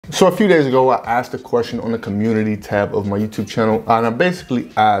So a few days ago, I asked a question on the community tab of my YouTube channel, and I basically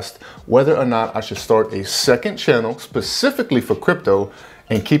asked whether or not I should start a second channel specifically for crypto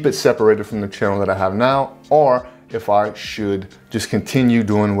and keep it separated from the channel that I have now, or if I should just continue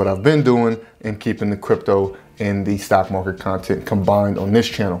doing what I've been doing and keeping the crypto and the stock market content combined on this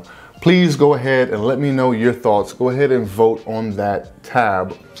channel. Please go ahead and let me know your thoughts. Go ahead and vote on that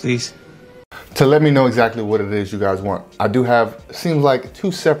tab, please, to let me know exactly what it is you guys want. I do have, seems like,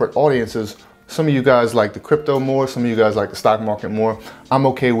 two separate audiences. Some of you guys like the crypto more, some of you guys like the stock market more. I'm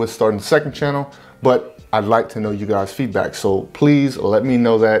okay with starting the second channel, but I'd like to know you guys' feedback. So please let me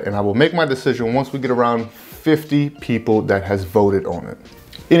know that, and I will make my decision once we get around 50 people that has voted on it.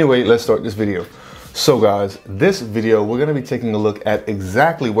 Anyway, let's start this video. So guys, this video, we're gonna be taking a look at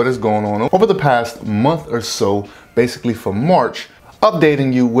exactly what is going on over the past month or so, basically for March,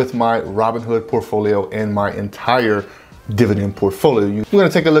 updating you with my Robinhood portfolio and my entire Dividend portfolio. We're gonna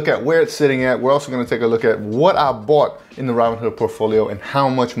take a look at where it's sitting at. We're also gonna take a look at what I bought in the Robinhood portfolio and how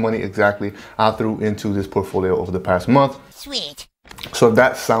much money exactly I threw into this portfolio over the past month. Sweet. So if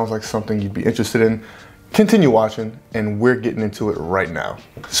that sounds like something you'd be interested in, continue watching, and we're getting into it right now.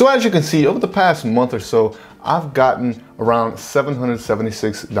 So as you can see, over the past month or so, I've gotten around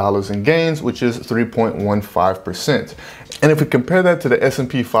 $776 in gains, which is 3.15%. And if we compare that to the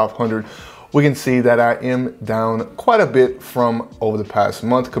S&P 500, we can see that I am down quite a bit from over the past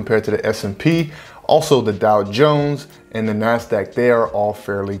month compared to the S&P. Also, the Dow Jones and the NASDAQ, they are all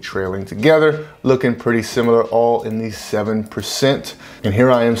fairly trailing together, looking pretty similar, all in the 7%. And here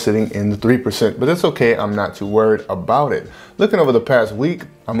I am sitting in the 3%, but that's okay, I'm not too worried about it. Looking over the past week,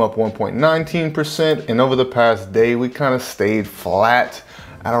 I'm up 1.19%, and over the past day, we kind of stayed flat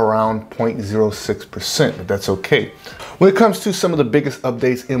at around 0.06%, but that's okay. When it comes to some of the biggest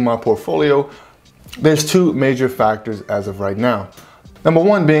updates in my portfolio, there's two major factors as of right now. Number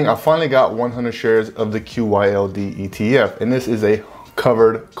one being, I finally got 100 shares of the QYLD ETF, and this is a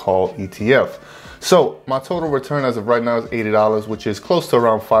covered call ETF. So my total return as of right now is $80, which is close to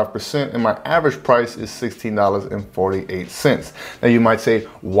around 5%, and my average price is $16.48. Now you might say,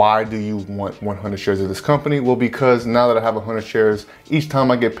 why do you want 100 shares of this company? Well, because now that I have 100 shares, each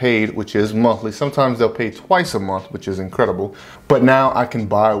time I get paid, which is monthly, sometimes they'll pay twice a month, which is incredible. But now I can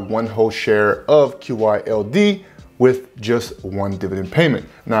buy one whole share of QYLD with just one dividend payment.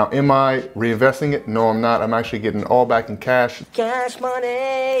 Now, am I reinvesting it? No, I'm not. I'm actually getting it all back in cash. Cash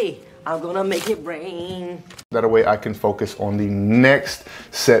money, I'm gonna make it rain. That way I can focus on the next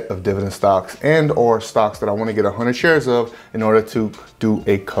set of dividend stocks and or stocks that I wanna get 100 shares of in order to do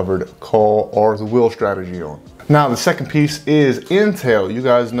a covered call or the will strategy on. Now, the second piece is Intel. You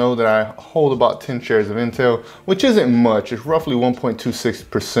guys know that I hold about 10 shares of Intel, which isn't much. It's roughly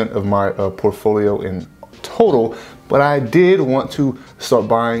 1.26% of my portfolio in total, but I did want to start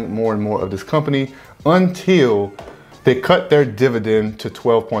buying more and more of this company until they cut their dividend to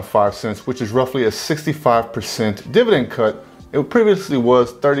 12.5 cents, which is roughly a 65% dividend cut. It previously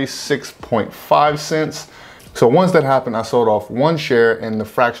was 36.5 cents. So once that happened, I sold off one share and the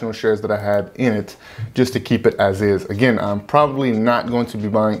fractional shares that I had in it just to keep it as is. Again, I'm probably not going to be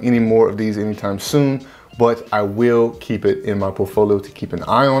buying any more of these anytime soon, but I will keep it in my portfolio to keep an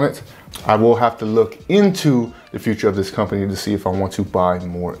eye on it. I will have to look into the future of this company to see if I want to buy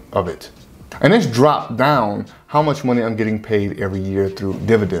more of it. And let's drop down how much money I'm getting paid every year through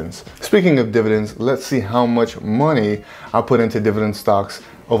dividends. Speaking of dividends, let's see how much money I put into dividend stocks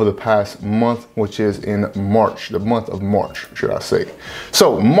over the past month, which is in March, the month of March, should I say.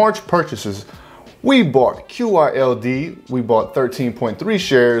 So March purchases, we bought QYLD, we bought 13.3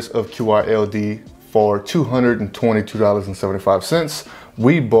 shares of QYLD for $222.75.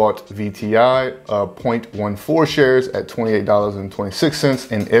 We bought VTI 0.14 shares at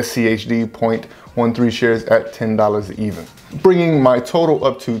 $28.26 and SCHD 0.13 shares at $10 even, bringing my total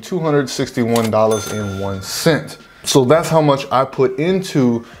up to $261.01. So that's how much I put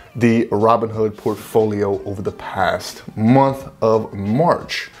into the Robinhood portfolio over the past month of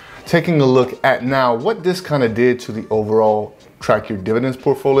March. Taking a look at now what this kind of did to the overall Track Your Dividends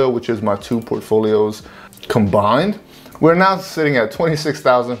portfolio, which is my two portfolios combined. We're now sitting at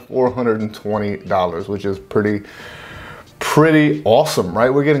 $26,420, which is pretty awesome, right?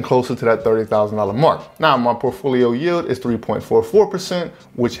 We're getting closer to that $30,000 mark. Now, my portfolio yield is 3.44%,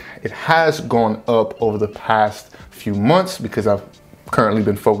 which it has gone up over the past few months because I've currently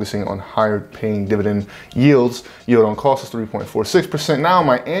been focusing on higher paying dividend yields. Yield on cost is 3.46%. Now,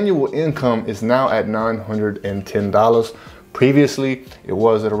 my annual income is now at $910. Previously, it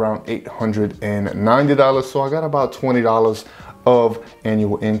was at around $890, so I got about $20 of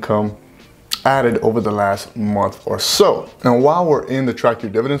annual income added over the last month or so. Now, while we're in the Track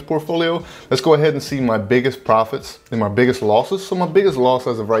Your Dividends portfolio, let's go ahead and see my biggest profits and my biggest losses. So my biggest loss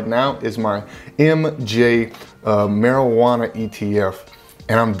as of right now is my MJ marijuana ETF,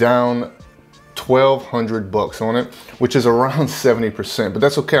 and I'm down $1,200 on it, which is around 70%, but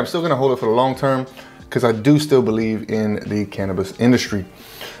that's okay. I'm still gonna hold it for the long term because I do still believe in the cannabis industry.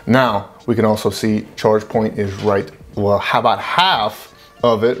 Now, we can also see ChargePoint is right, well, how about half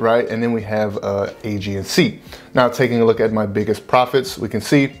of it, right? And then we have AG&C. Now, taking a look at my biggest profits, we can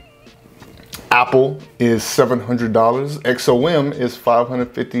see Apple is $700, XOM is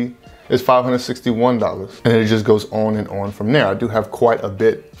 $561, and it just goes on and on from there. I do have quite a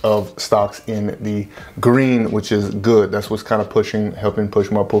bit of stocks in the green, which is good. That's what's kind of helping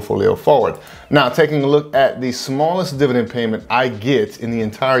push my portfolio forward. Now, taking a look at the smallest dividend payment I get in the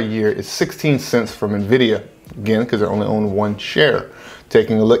entire year is 16 cents from Nvidia, again, because I only own one share.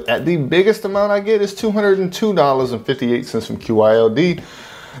 Taking a look at the biggest amount I get is $202.58 from QILD.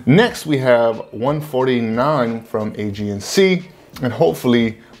 Next, we have $149 from AG&C, and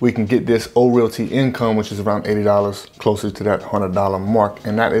hopefully we can get this O Realty Income, which is around $80, closer to that $100 mark.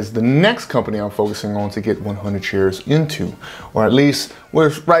 And that is the next company I'm focusing on to get 100 shares into, or at least we're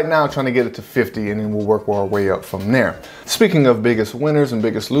right now trying to get it to 50, and then we'll work our way up from there. Speaking of biggest winners and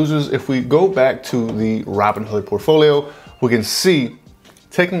biggest losers, if we go back to the Robinhood portfolio, we can see,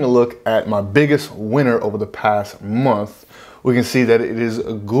 taking a look at my biggest winner over the past month, we can see that it is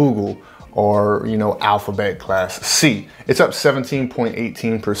Google, or Alphabet Class C. It's up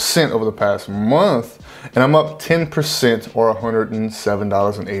 17.18% over the past month, and I'm up 10% or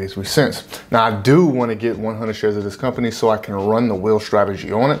 $107.83. Now, I do want to get 100 shares of this company so I can run the wheel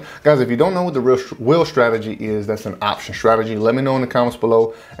strategy on it. Guys, if you don't know what the wheel strategy is, that's an option strategy. Let me know in the comments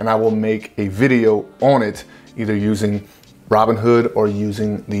below, and I will make a video on it, either using Robinhood or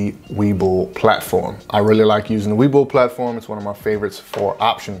using the Webull platform. I really like using the Webull platform. It's one of my favorites for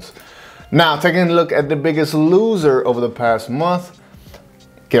options. Now, taking a look at the biggest loser over the past month,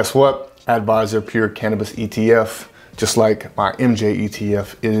 guess what? Advisor Pure Cannabis ETF, just like my MJ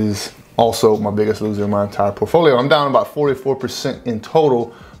ETF, is also my biggest loser in my entire portfolio. I'm down about 44% in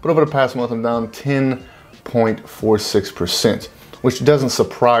total, but over the past month, I'm down 10.46%, which doesn't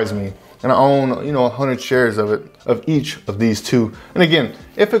surprise me. And I own, 100 shares of each of these two. And again,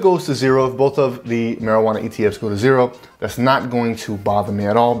 if it goes to zero, if both of the marijuana ETFs go to zero, that's not going to bother me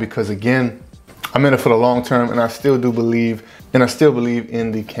at all, because again, I'm in it for the long term, and I still believe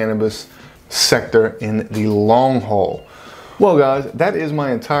in the cannabis sector in the long haul. Well, guys, that is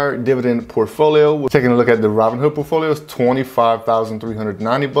my entire dividend portfolio. We're taking a look at the Robinhood portfolio. It's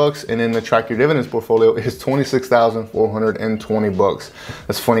 $25,390, and then the Track Your Dividends portfolio is $26,420.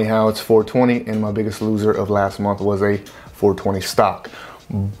 That's funny how it's 420, and my biggest loser of last month was a 420 stock.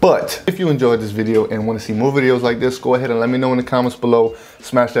 But if you enjoyed this video and want to see more videos like this, go ahead and let me know in the comments below.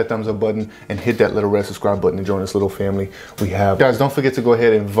 Smash that thumbs up button and hit that little red subscribe button to join this little family we have. Guys, don't forget to go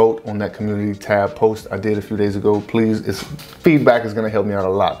ahead and vote on that community tab post I did a few days ago. Please, feedback is going to help me out a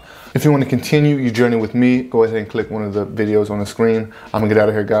lot. If you want to continue your journey with me, go ahead and click one of the videos on the screen. I'm going to get out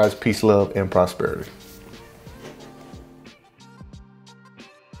of here, guys. Peace, love, and prosperity.